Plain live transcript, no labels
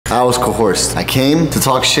I was coerced. I came to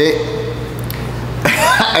talk shit.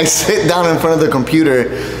 I sit down in front of the computer.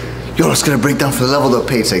 Yo, it's gonna break down for the level up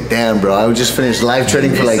page. Like, damn, bro. I just finished live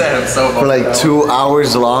trading for like 2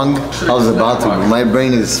 hours long. I was about to. But my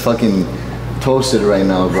brain is fucking toasted right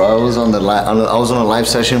now, bro. I was on a live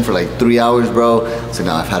session for like 3 hours, bro. I was like,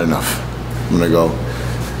 nah, I've had enough. I'm gonna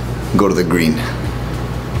go to the green.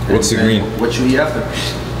 What's the green? What you eat after?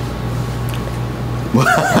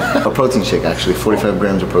 A protein shake, actually. 45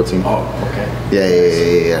 grams of protein. Oh, okay.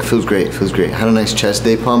 Yeah. Feels great. Had a nice chest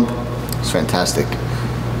day pump. It's fantastic.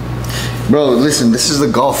 Bro, listen, this is the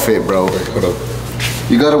golf fit, bro. Hold up.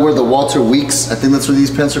 You gotta wear the Walter Weeks. I think that's what these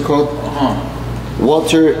pants are called.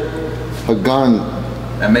 Walter Hagan.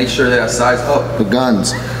 And make sure they're size up.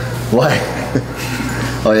 Hagans. Why?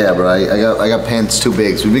 Oh yeah, bro. I got pants too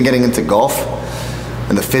big. So we've been getting into golf,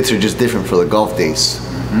 and the fits are just different for the golf days.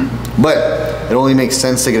 But it only makes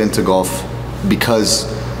sense to get into golf because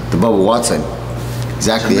the Bubba Watson.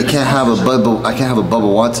 Exactly. I can't have a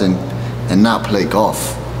Bubba Watson and not play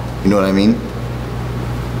golf. You know what I mean?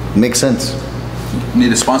 Makes sense.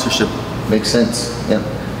 Need a sponsorship. Makes sense. Yeah.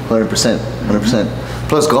 100%. 100%.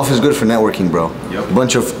 Plus, golf is good for networking, bro. Yep.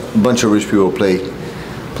 Bunch of rich people play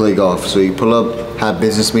golf. So you pull up, have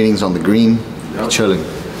business meetings on the green, chilling.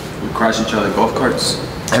 We crash each other golf carts.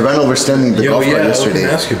 I ran over Stanley the golf cart yesterday.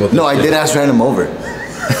 I was gonna ask you about this. No, I did ask random over.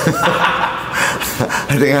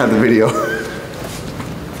 I think I have the video.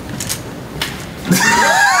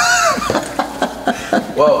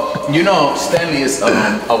 Well, you know, Stanley is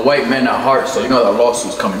a white man at heart, so you know that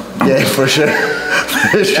lawsuit's coming. Yeah, for sure.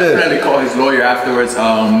 For sure. Definitely call his lawyer afterwards.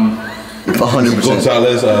 100%.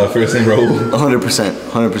 Gonzalez, first name Raul.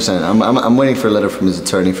 100%. I'm waiting for a letter from his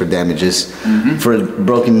attorney for damages, for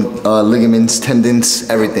broken ligaments, tendons,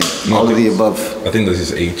 everything, all of the above. I think that's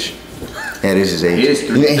his age. Yeah, it is his age. He is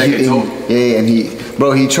 3 decades old. Yeah, and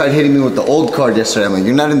he tried hitting me with the old card yesterday. I'm like,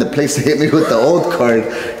 you're not in the place to hit me with the old card.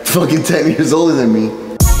 Fucking 10 years older than me.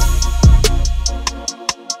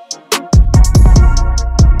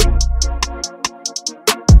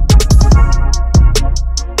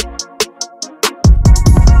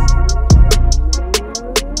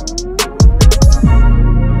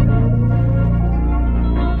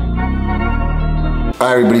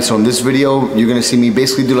 Alright everybody, so in this video, you're gonna see me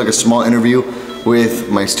basically do like a small interview with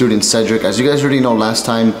my student Cedric. As you guys already know, last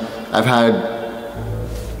time I've had,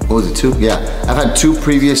 what was it, 2? Yeah, I've had 2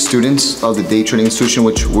 previous students of the day trading institution,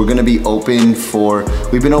 which we're gonna be open for,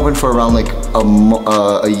 we've been open for around like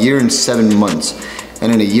a year and 7 months.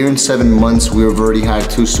 And in a year and 7 months, we've already had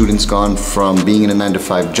 2 students gone from being in a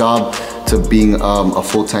 9-to-5 job to being a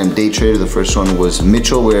full-time day trader. The first one was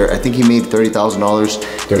Mitchell, where I think he made $30,000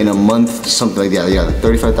 in a month, something like that. Yeah,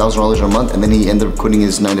 $35,000 in a month, and then he ended up quitting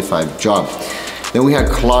his 9-to-5 job. Then we had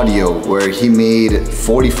Claudio, where he made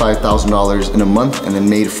 $45,000 in a month and then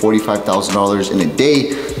made $45,000 in a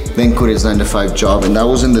day, then quit his 9-to-5 job, and that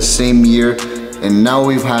was in the same year. And now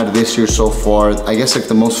we've had this year so far, I guess like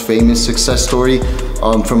the most famous success story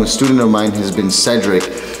from a student of mine has been Cedric.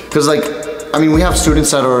 Cause like, I mean, we have students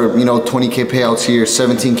that are, you know, 20K payouts here,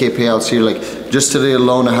 17K payouts here. Like just today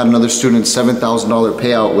alone, I had another student, $7,000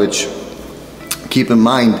 payout, which keep in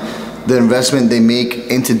mind, the investment they make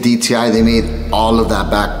into DTI, they made all of that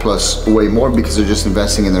back plus way more because they're just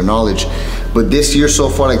investing in their knowledge. But this year so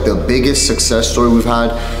far, like the biggest success story we've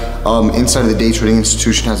had inside of the day trading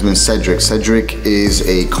institution has been Cedric. Cedric is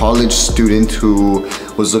a college student who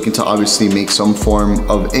was looking to obviously make some form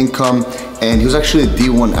of income, and he was actually a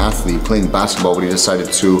D1 athlete playing basketball, but he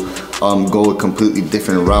decided to go a completely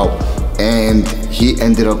different route, and he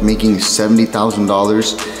ended up making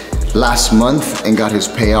 $70,000 last month and got his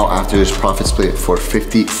payout after his profit split for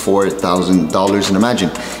 $54,000. And imagine,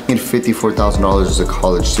 he made $54,000 as a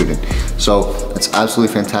college student. So that's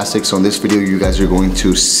absolutely fantastic. So in this video, you guys are going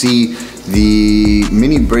to see the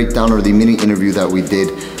mini breakdown or the mini interview that we did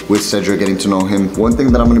with Cedric, getting to know him. One thing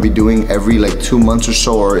that I'm gonna be doing every like 2 months or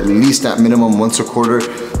so, or at least at minimum once a quarter,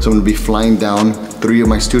 so I'm gonna be flying down 3 of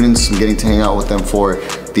my students and getting to hang out with them for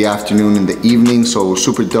the afternoon and the evening. So it was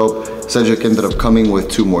super dope. Cedric ended up coming with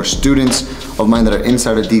 2 more students of mine that are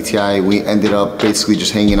inside of DTI. We ended up basically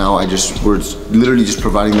just hanging out. We're literally just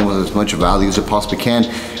providing them with as much value as I possibly can.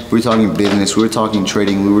 We were talking business, we were talking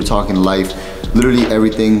trading, we were talking life, literally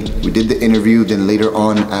everything. We did the interview, then later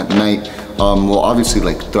on at night, well obviously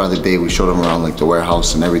like throughout the day we showed them around like the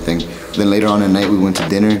warehouse and everything. Then later on at night we went to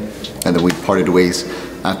dinner, and then we parted ways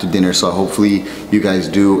after dinner. So hopefully you guys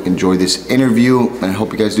do enjoy this interview, and I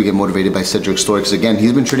hope you guys do get motivated by Cedric's story, because again,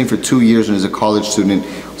 he's been trading for 2 years and as a college student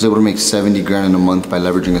was able to make 70 grand in a month by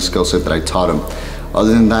leveraging a skill set that I taught him.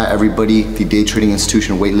 Other than that, everybody, the Day Trading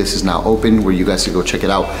Institution waitlist is now open, where you guys can go check it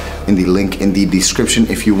out in the link in the description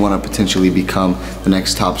if you want to potentially become the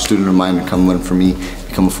next top student of mine and come learn from me,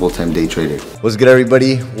 become a full-time day trader. What's good,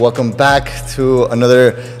 everybody? Welcome back to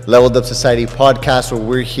another Leveled Up Society podcast, where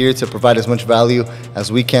we're here to provide as much value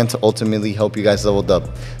as we can to ultimately help you guys level up.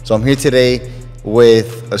 So I'm here today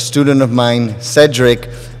with a student of mine, Cedric,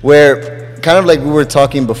 where kind of like we were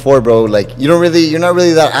talking before, bro, like you're not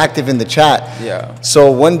really that active in the chat. Yeah. So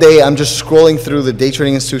one day I'm just scrolling through the Day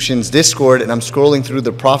Trading Institution's Discord, and I'm scrolling through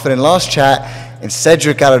the profit and loss chat, and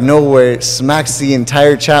Cedric out of nowhere smacks the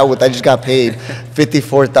entire chat with, I just got paid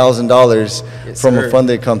 $54,000 from a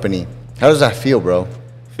funded company. How does that feel, bro?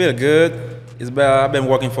 Feel good. It's better. I've been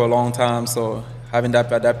working for a long time, so having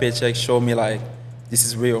that paycheck showed me like this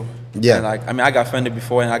is real. Yeah. And like, I mean, I got funded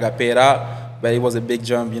before and I got paid out, but it was a big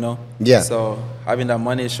jump, you know? Yeah. So having that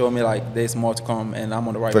money showed me like there's more to come and I'm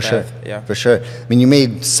on the right For path. sure. Yeah. For sure. I mean, you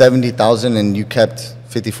made 70,000 and you kept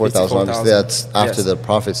 54,000. Obviously, that's after the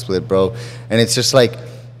profit split, bro. And it's just like,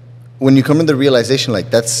 when you come to the realization,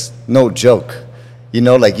 like, that's no joke. You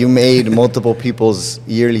know, like, you made multiple people's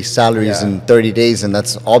yearly salaries in 30 days, and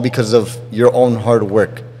that's all because of your own hard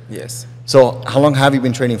work. Yes. So how long have you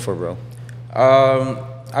been trading for, bro?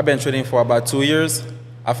 I've been trading for about 2 years.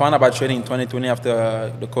 I found out about trading in 2020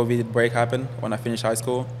 after the COVID break happened when I finished high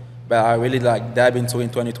school. But I really like dive into it in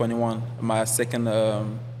 2021, my second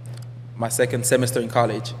semester in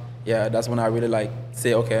college. Yeah, that's when I really like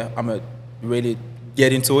say, okay, I'm gonna really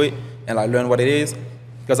get into it and like learn what it is.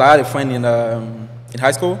 Because I had a friend in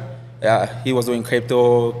high school. Yeah, he was doing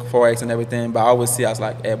crypto, forex, and everything. But I always see, I was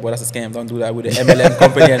like, hey, boy, that's a scam. Don't do that with the MLM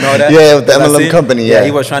company and all that. Yeah, with the MLM company. Yeah, he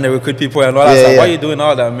was trying to recruit people and all that. I was like, why are you doing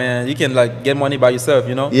all that, man? You can like get money by yourself,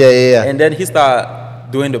 you know? Yeah. And then he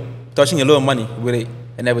started touching a little money with it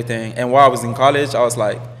and everything. And while I was in college, I was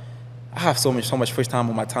like, I have so much free time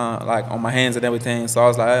on my time, like on my hands and everything. So I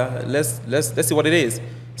was like, let's see what it is.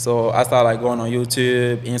 So I started like going on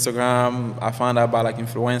YouTube, Instagram. I found out about like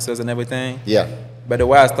influencers and everything. Yeah. But the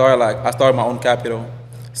way I started my own capital.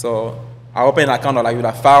 So I opened an account with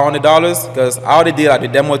like $500 because I already did like the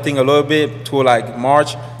demo thing a little bit to like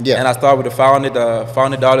March. Yeah. And I started with the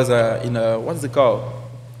 $500 in what is it called?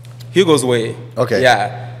 Hugo's Way. Okay.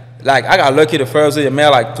 Yeah. Like I got lucky the first day, it made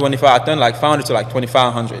like 25. I turned like 500 to like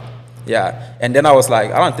 2,500. Yeah. And then I was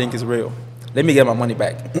like, I don't think it's real. Let me get my money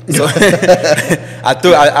back. So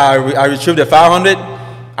I retrieved the 500.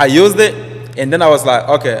 I used it, and then I was like,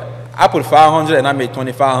 okay, I put 500 and I made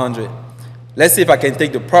 2,500. Let's see if I can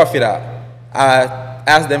take the profit out. I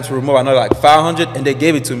asked them to remove another like 500, and they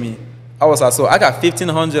gave it to me. I was like, so I got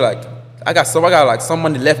 1,500. Like I got like some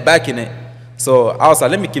money left back in it. So I was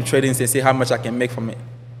like, let me keep trading and see how much I can make from it.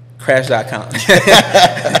 Crash the account.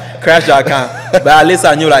 Crash the account. But at least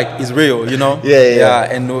I knew like it's real, you know? Yeah.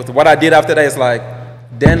 And what I did after that is like,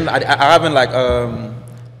 then I haven't like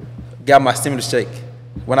got my stimulus check.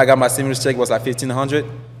 When I got my stimulus check, it was like 1,500.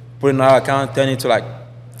 Put it in our account, turned into like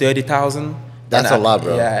 30,000. That's a lot,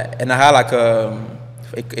 bro. Yeah. And I had like a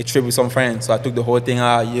trip with some friends, so I took the whole thing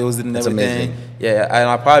out, used it and everything. Amazing. Yeah. And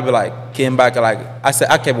I probably like came back like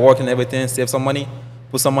I kept working and everything, saved some money,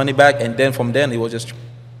 put some money back, and then from then it was just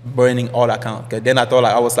burning all the account. Cause then I thought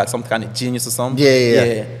like I was like some kind of genius or something.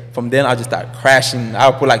 Yeah. From then I just started crashing. I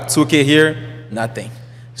would put like 2K here, nothing.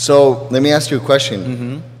 So let me ask you a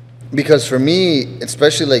question. Because for me,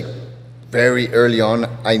 especially like very early on,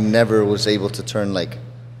 I never was able to turn like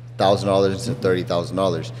 $1,000 into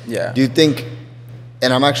 $30,000. Yeah. Do you think,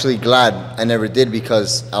 and I'm actually glad I never did,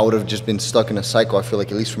 because I would have just been stuck in a cycle, I feel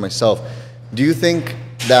like, at least for myself. Do you think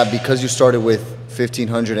that because you started with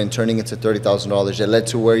 1,500 and turning it to $30,000, it led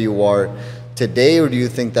to where you are today, or do you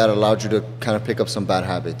think that allowed you to kind of pick up some bad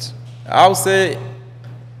habits? I would say,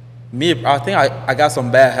 I think I got some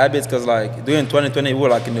bad habits because like during 2020 we were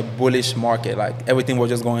like in a bullish market, like everything was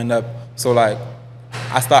just going up. So like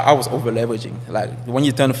I was over leveraging. Like when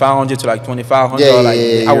you turn 500 to like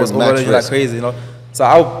 2,500, I was over leveraging like crazy, you know. So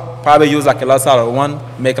I would probably use like a lot out of one,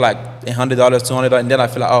 make like $100, $200, and then I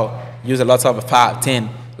feel like, oh, use a lot of 5, 10,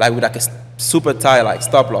 like with like a super tight like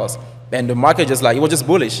stop loss. And the market just like, it was just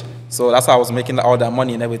bullish. So that's how I was making all that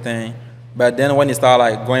money and everything. But then when it started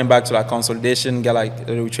like going back to like consolidation, get like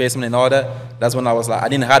the retracement and all that, that's when I was like, I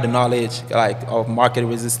didn't have the knowledge like of market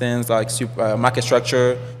resistance, like market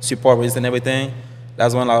structure, support resistance and everything.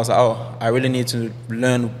 That's when I was like, oh, I really need to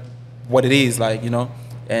learn what it is, like, you know.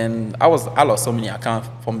 And I lost so many accounts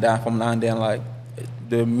from now and then, like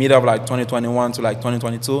the mid of like 2021 to like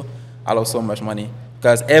 2022, I lost so much money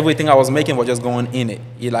because everything I was making was just going in it.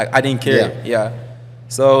 Like I didn't care. Yeah.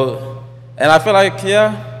 So, and I feel like,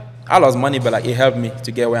 I lost money, but like it helped me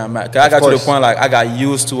to get where I'm at. 'Cause I got to the point like I got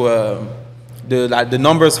used to the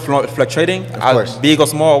numbers fluctuating, big or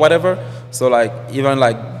small or whatever. So like even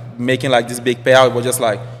like making like this big payout was just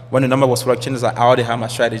like when the number was fluctuating, it's like I already had my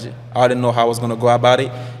strategy. I already know how I was gonna go about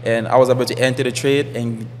it, and I was able to enter the trade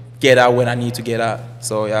and get out when I need to get out.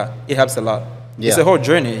 So yeah, it helps a lot. Yeah. It's a whole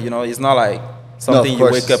journey, you know. It's not like something you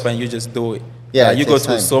wake up and you just do it. Yeah, you go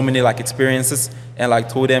through so many like experiences, and like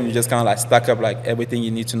through them you just kind of like stack up like everything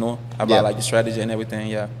you need to know about like the strategy and everything.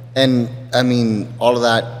 Yeah. And I mean, all of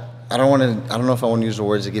that. I don't know if I want to use the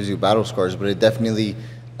words it gives you battle scars, but it definitely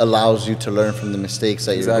allows you to learn from the mistakes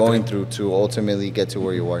that you're going through to ultimately get to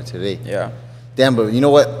where you are today. Yeah. Damn, but you know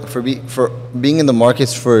what? For being in the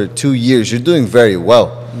markets for 2 years, you're doing very well.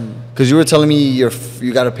 Because you were telling me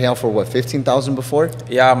you got to pay out for what, 15,000 before?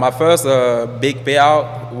 Yeah, my first big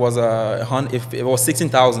payout was if it was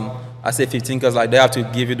 16,000. I say 15 because like they have to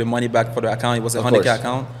give you the money back for the account. It was a 100K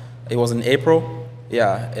account. It was in April.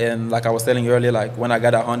 Yeah, and like I was telling you earlier, like when I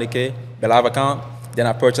got a 100K the live account, then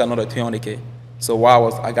I purchased another 300K. So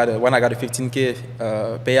when I got a 15K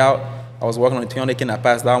payout, I was working on the 300K and I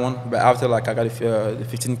passed that one. But after like I got the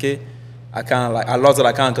 15K, I lost the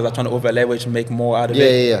account because I was trying to over leverage and make more out of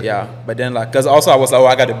it. Yeah. But then like, cause also I was like,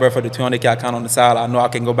 I got the birth for the 200K account on the side. I know I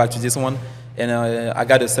can go back to this one, and I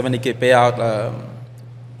got the 70K payout.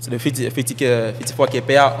 So the 54K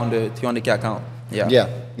payout on the 300K account.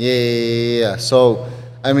 Yeah. So,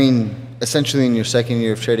 I mean, essentially in your second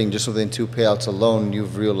year of trading, just within 2 payouts alone,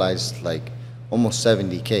 you've realized like almost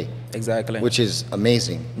 70K. Exactly. Which is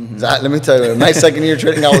amazing. Let me tell you, in my second year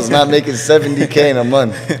trading, I was not making 70K in a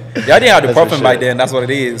month. Y'all didn't have the prop firm back then. That's what it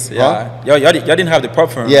is. Yeah. Huh? Y'all didn't have the prop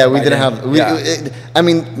firm. Yeah, we didn't have. I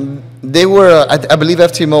mean, they were. I believe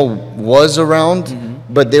FTMO was around,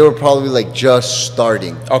 but they were probably like just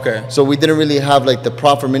starting. Okay. So we didn't really have like the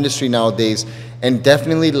prop firm industry nowadays, and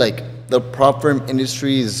definitely like the prop firm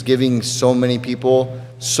industry is giving so many people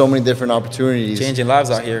so many different opportunities. Changing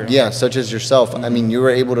lives out here. Yeah, such as yourself. I mean, you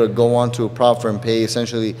were able to go on to a prop firm, pay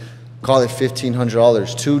essentially, call it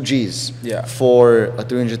 $1,500, 2 G's for a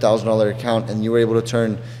 $300,000 account, and you were able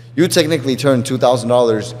to you technically turned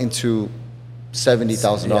 $2,000 into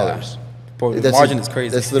 $70,000. The margin is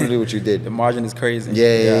crazy. That's literally what you did. The margin is crazy.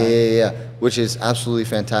 Yeah. Which is absolutely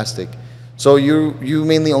fantastic. So you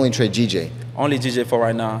mainly only trade GJ? Only GJ for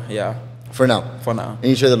right now, yeah. For now? For now.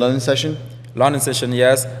 And you trade the London session? London session,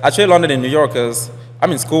 yes. I trade London and New York because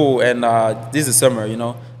I'm in school and this is summer, you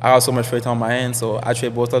know. I have so much free time on my hands, so I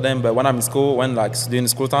trade both of them. But when I'm in school, during the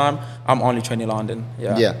school time, I'm only trading London.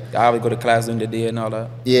 Yeah. I would go to class during the day and all that.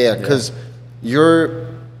 Yeah, because you're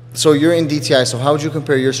in DTI. So how would you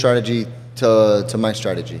compare your strategy to my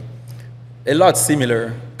strategy? A lot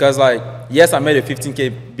similar, because like yes, I made a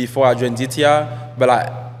 15K before I joined DTI, but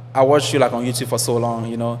like I watched you like on YouTube for so long,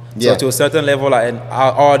 you know. So to a certain level, like, and I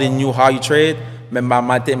already knew how you trade.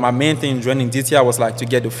 My main thing joining DTI was like to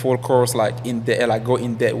get the full course, like in depth, like go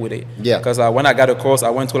in depth with it. Yeah. Because when I got the course, I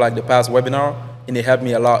went to like the past webinar, and it helped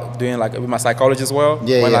me a lot doing like with my psychology as well.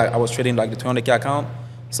 Like I was trading like the 200K account.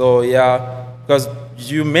 So yeah, because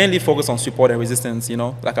you mainly focus on support and resistance, you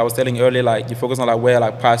know. Like I was telling you earlier, like you focus on like where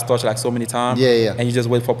like price touch like so many times. And you just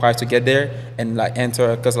wait for price to get there and like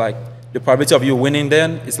enter, because like the probability of you winning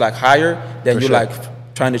then is like higher than you like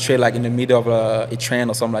trying to trade like in the middle of a trend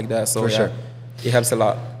or something like that. So it helps a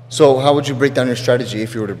lot. So how would you break down your strategy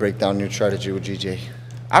if you were to break down your strategy with GJ?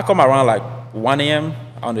 I come around like 1 a.m.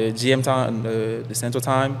 on the GM time, the Central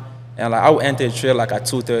Time, and like I would enter a trade like at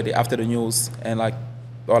 2:30 after the news, and like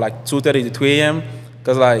or like 2:30 to 3 a.m.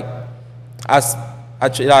 because like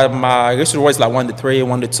my ratio is like 1 to 3,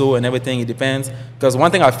 1 to 2, and everything. It depends. Because one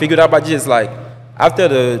thing I figured out about G is like after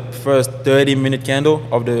the first 30-minute candle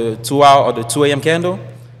of the 2 hour or the 2 a.m. candle,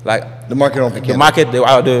 like the market open, the market,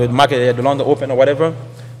 the London open or whatever,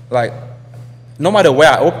 like no matter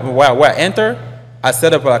where I open, where I enter, I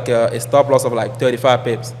set up like a stop loss of like 35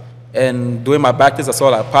 pips. And doing my backtest, I saw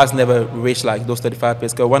like price never reached like those 35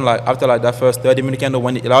 pips. Because when like after like that first 30-minute candle,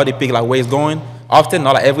 when it already picked like where it's going, often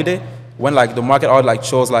not like every day, when like the market already like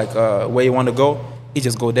shows like where you want to go, it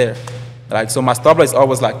just go there. Like so, my stop loss is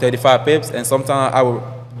always like 35 pips, and sometimes I will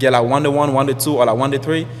get like 1 to 1, 1 to 2, or like 1 to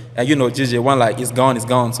 3, and you know GJ1 like it's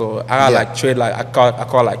gone. So I like trade like I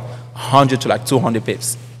call like 100 to like 200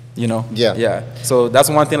 pips. You know. Yeah. So that's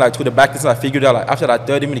one thing like to the backtest I figured out like after that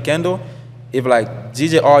 30-minute candle. If like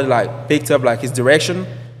GJ already like picked up like his direction,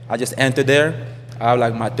 I just enter there. I have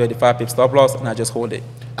like my 35 pip stop loss, and I just hold it.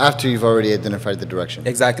 After you've already identified the direction.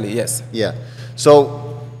 Exactly. Yes. Yeah.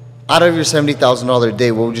 So, out of your $70,000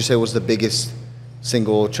 day, what would you say was the biggest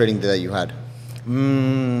single trading day that you had?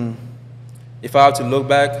 If I have to look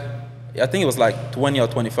back, I think it was like 20 or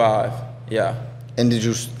 25. Yeah. And did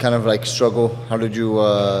you kind of like struggle? How did you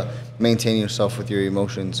maintain yourself with your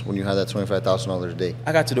emotions when you had that $25,000 a day?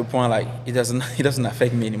 I got to the point like it doesn't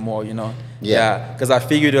affect me anymore, you know. Yeah. Because I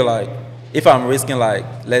figured like if I'm risking like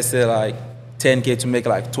let's say like 10K to make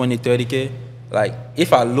like 20, 30K, like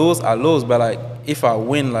if I lose, I lose, but like if I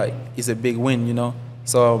win, like it's a big win, you know.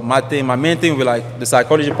 So my main thing with like the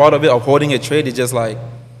psychology part of it of holding a trade is just like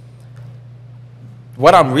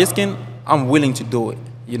what I'm risking, I'm willing to do it,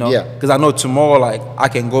 you know. Yeah. Because I know tomorrow like I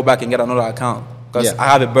can go back and get another account. Because I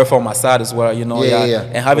have a buffer on my side as well, you know.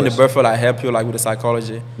 And having the buffer like help you like with the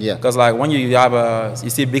psychology. Yeah. Because like when you have you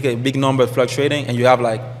see big number fluctuating and you have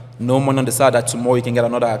like no money on the side that tomorrow you can get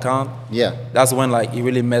another account. Yeah. That's when like it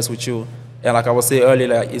really mess with you. And like I was saying earlier,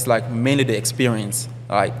 like it's like mainly the experience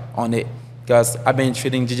like on it. Because I've been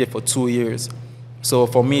trading GJ for 2 years. So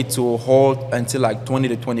for me to hold until like 20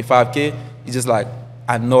 to 25K, it's just like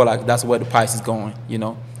I know like that's where the price is going, you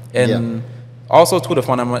know. And also to the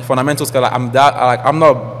fundamentals, cause like I'm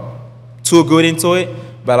not too good into it,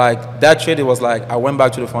 but like that trade, it was like I went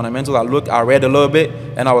back to the fundamentals. I read a little bit,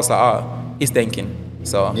 and I was like, it's tanking.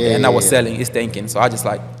 So I was selling, it's tanking. So I just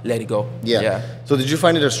like let it go. Yeah. So did you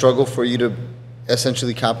find it a struggle for you to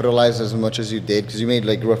essentially capitalize as much as you did? Because you made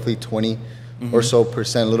like roughly 20 or so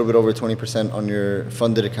percent, a little bit over 20% on your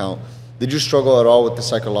funded account. Did you struggle at all with the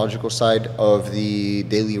psychological side of the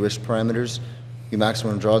daily risk parameters, your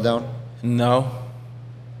maximum drawdown? No,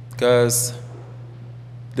 because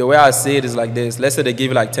the way I see it is like this. Let's say they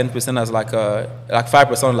give you like 10% as like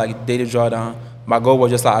 5% like daily drawdown. My goal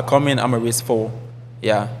was just like I come in, I'm a risk 4.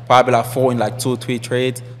 Yeah, probably like 4 in like 2 or 3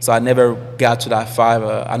 trades. So I never got to that 5.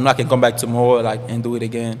 I know I can come back tomorrow like and do it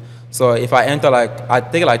again. So if I enter like I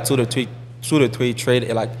take like 2 to 3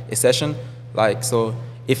 trade like a session. Like so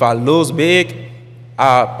if I lose big,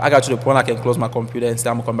 I got to the point I can close my computer and say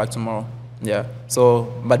I'm gonna come back tomorrow. Yeah.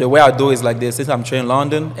 So, but the way I do is like this. Since I'm trading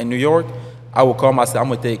London and New York, I will come. I say I'm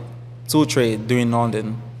gonna take 2 trades during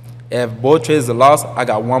London. If both trades are lost, I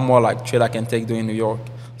got 1 more like trade I can take during New York.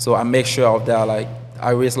 So I make sure of that. Like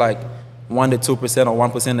I risk like 1 to 2% or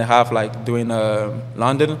 1.5% like during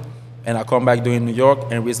London, and I come back during New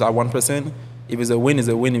York and risk like 1%. If it's a win, it's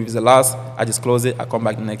a win. If it's a loss, I just close it. I come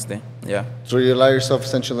back the next day. Yeah. So you allow yourself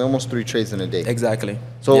essentially almost 3 trades in a day. Exactly.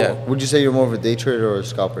 So would you say you're more of a day trader or a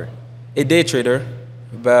scalper? A day trader,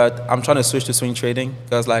 but I'm trying to switch to swing trading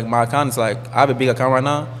because like my account is like I have a big account right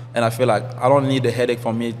now, and I feel like I don't need the headache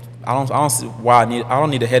for me. I don't see why I don't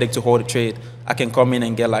need the headache to hold a trade. I can come in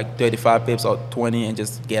and get like 35 pips or 20 and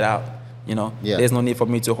just get out. You know, there's no need for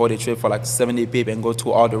me to hold a trade for like 70 pip and go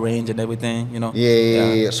to all the range and everything. You know.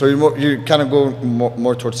 Yeah. So you're kind of going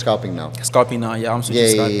more towards scalping now. Scalping now, yeah. I'm switching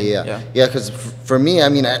scalping. Yeah. Because for me, I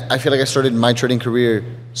mean, I feel like I started my trading career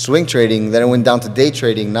swing trading, then I went down to day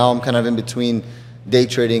trading. Now I'm kind of in between day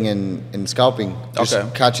trading and scalping, just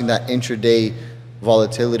catching that intraday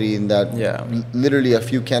volatility and that literally a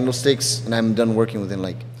few candlesticks, and I'm done working within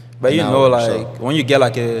like. But you know, like when you get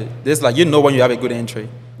like you know when you have a good entry.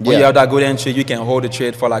 When you have that good entry, you can hold the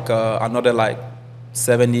trade for like another like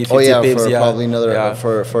 70, 50 pips. Probably another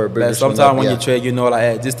for a bigger. But sometimes when you trade, you know, like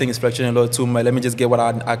hey, this thing is fluctuating a little too much. Let me just get what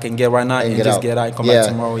I can get right now and just get out and come back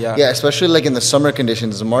tomorrow. Yeah, especially like in the summer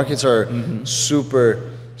conditions, the markets are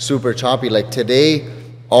super choppy. Like today,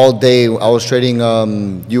 all day I was trading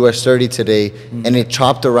US 30 today, and it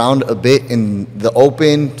chopped around a bit in the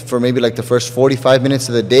open for maybe like the first 45 minutes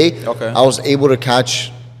of the day. I was able to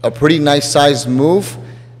catch a pretty nice sized move.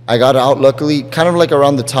 I got out luckily, kind of like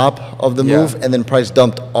around the top of the move, and then price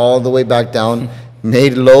dumped all the way back down,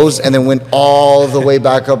 made lows, and then went all the way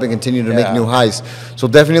back up and continued to make new highs. So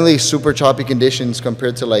definitely super choppy conditions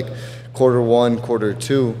compared to like Q1,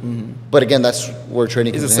 Q2. But again, that's where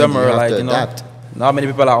trading is. It's a summer, like you know, not many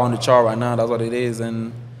people are on the chart right now. That's what it is,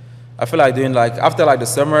 and I feel like doing like after like the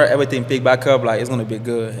summer, everything pick back up. Like it's gonna be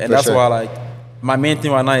good, and that's why like. My main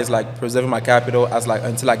thing right now is like preserving my capital as like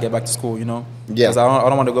until I get back to school, you know. Because I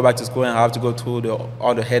don't want to go back to school and I have to go through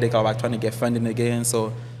all the headache of like trying to get funding again.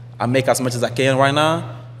 So I make as much as I can right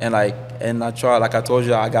now, and I try, like I told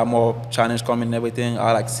you, I got more challenge coming and everything.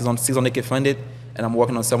 I like 600K funded, and I'm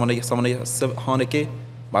working on 700K.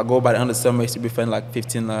 My goal by the end of the summer is to be funding like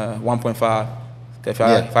 1.5. If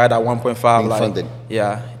I had that 1.5, like funded.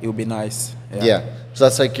 It would be nice. So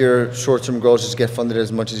that's like your short-term goals, just get funded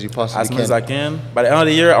as much as you possibly can. As much as I can. By the end of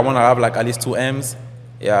the year, I want to have like at least 2 M's.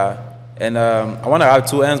 And I want to have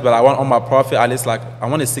 2 M's, but I want on my profit at least like, I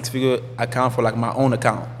want a 6-figure account for like my own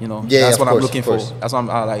account, you know. That's what I'm looking for. That's what I'm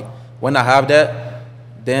like, when I have that,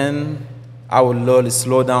 then I will literally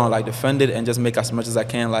slow down like the funded and just make as much as I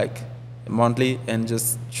can like monthly and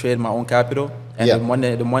just trade my own capital. And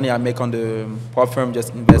Yeah. the money I make on the prop firm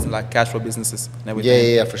just invest in like cash flow businesses and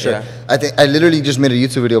everything. Yeah, for sure. Yeah. I think I literally just made a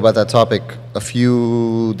YouTube video about that topic a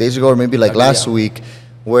few days ago, or maybe like last week,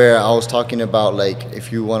 where I was talking about like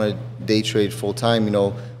if you want to day trade full time, you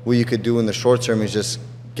know, what you could do in the short term is just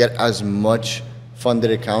get as much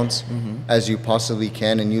funded accounts as you possibly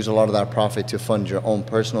can and use a lot of that profit to fund your own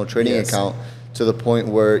personal trading account, to the point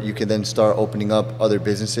where you can then start opening up other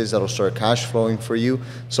businesses that'll start cash flowing for you.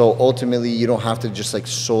 So ultimately you don't have to just like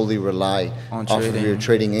solely rely off of your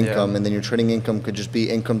trading income, and then your trading income could just be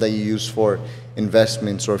income that you use for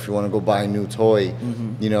investments, or if you want to go buy a new toy,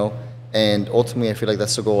 you know. And ultimately I feel like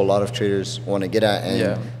that's the goal a lot of traders want to get at,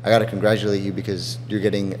 and I got to congratulate you because you're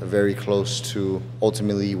getting very close to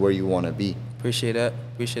ultimately where you want to be. Appreciate that.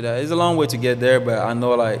 It's a long way to get there, but I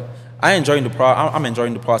know like I'm enjoying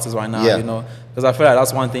the process right now, you know, because I feel like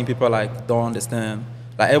that's one thing people like don't understand.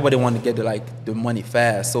 Like everybody want to get the money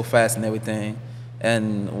fast, so fast and everything.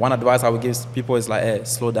 And one advice I would give people is like, hey,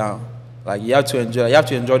 slow down. Like you have to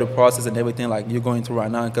enjoy the process and everything like you're going through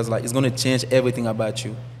right now, because like it's going to change everything about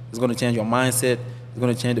you. It's going to change your mindset. It's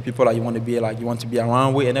going to change the people that you want to be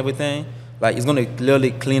around with and everything. Like it's going to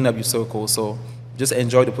literally clean up your circle. So just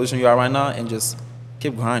enjoy the position you are right now and just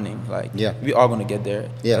keep grinding. Like we are going to get there.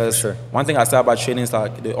 Yeah, for sure. One thing I say about trading is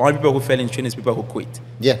like the only people who fail in trading is people who quit.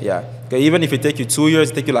 Yeah. Because even if it take you 2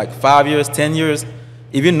 years, take you like 5 years, 10 years,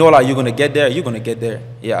 if you know like you're going to get there, you're going to get there.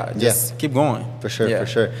 Just keep going. For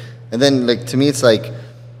sure. And then like to me it's like,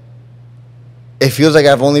 it feels like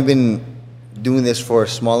I've only been doing this for a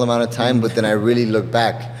small amount of time, but then I really look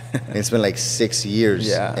back and it's been like 6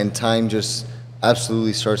 years, and time just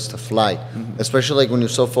absolutely starts to fly. Especially like when you're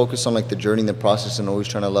so focused on like the journey and the process and always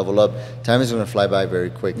trying to level up, time is going to fly by very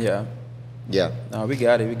quick. No, we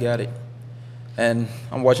got it. And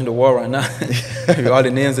I'm watching the war right now with all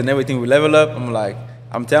the names and everything. We level up.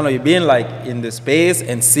 I'm telling you, being like in the space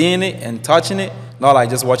and seeing it and touching it, not like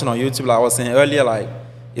just watching on YouTube like I was saying earlier. Like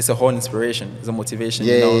it's a whole inspiration, it's a motivation.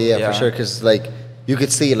 For sure, because like you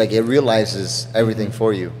could see like it realizes everything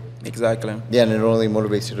for you. Exactly. And it only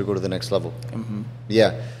motivates you to go to the next level.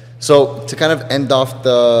 So to kind of end off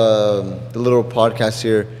the little podcast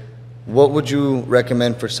here, what would you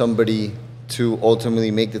recommend for somebody to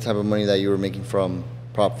ultimately make the type of money that you were making from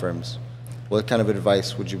prop firms? What kind of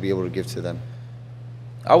advice would you be able to give to them?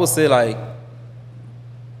 I would say like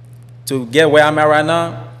to get where I'm at right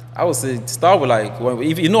now, I would say start with like,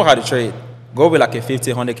 if you know how to trade, go with like a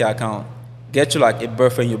 50, 100K account. Get you like a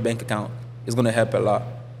buffer in your bank account. It's going to help a lot.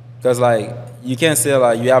 Because like, you can't say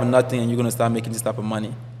like you have nothing and you're going to start making this type of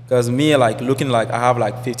money. Because me, like looking like I have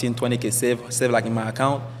like 15, 20K save like in my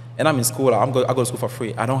account, and I'm in school, I go to school for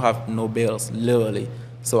free. I don't have no bills, literally.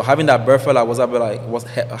 So having that buffer like was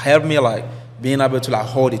helped me like being able to like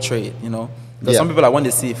hold the trade, you know. Because some people like when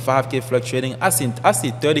they see 5K fluctuating, I see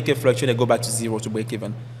 30K fluctuating, go back to zero to break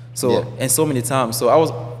even. So and so many times. So I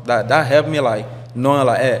was that helped me like knowing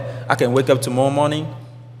like, hey, I can wake up tomorrow morning,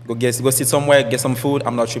 go sit somewhere, get some food.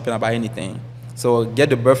 I'm not tripping about anything. So get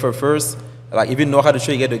the buffer first. Like if you know how to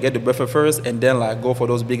trade, get the buffer first, and then like go for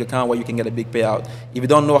those big accounts where you can get a big payout. If you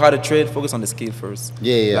don't know how to trade, focus on the skill first.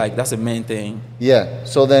 Like that's the main thing.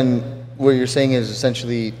 So then what you're saying is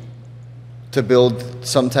essentially to build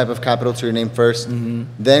some type of capital to your name first,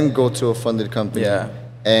 then go to a funded company,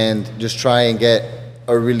 and just try and get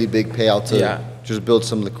a really big payout to just build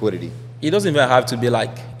some liquidity. It doesn't even have to be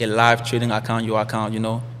like a live trading account, your account, you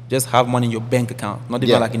know. Just have money in your bank account, not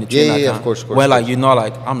even like in the trading account. Of course. Where like you know,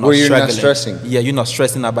 like I'm not where you're struggling. Not stressing. You're not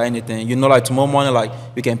stressing about anything. You know, like tomorrow morning, like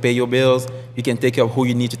you can pay your bills, you can take care of who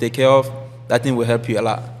you need to take care of. That thing will help you a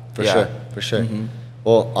lot. For sure.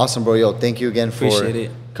 Well, awesome, bro. Yo, thank you again for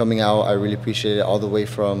coming out. I really appreciate it. All the way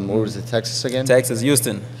from where was it, Texas again? Texas,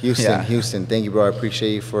 Houston. Houston. Thank you, bro. I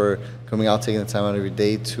appreciate you for coming out, taking the time out of your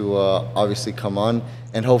day to obviously come on,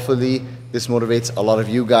 and hopefully this motivates a lot of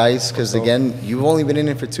you guys, because again, you've only been in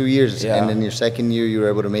it for 2 years, and in your second year, you were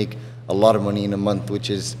able to make a lot of money in a month, which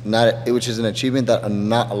is an achievement that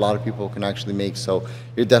not a lot of people can actually make. So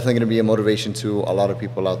you're definitely going to be a motivation to a lot of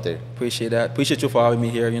people out there. Appreciate that. Appreciate you for having me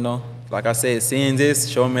here. You know, like I said, seeing this,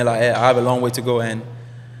 showing me like, hey, I have a long way to go, and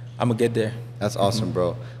I'm gonna get there. That's awesome,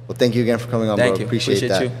 bro. Well, thank you again for coming on, bro. Appreciate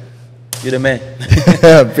that. You. You're the man.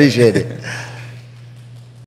 Appreciate it.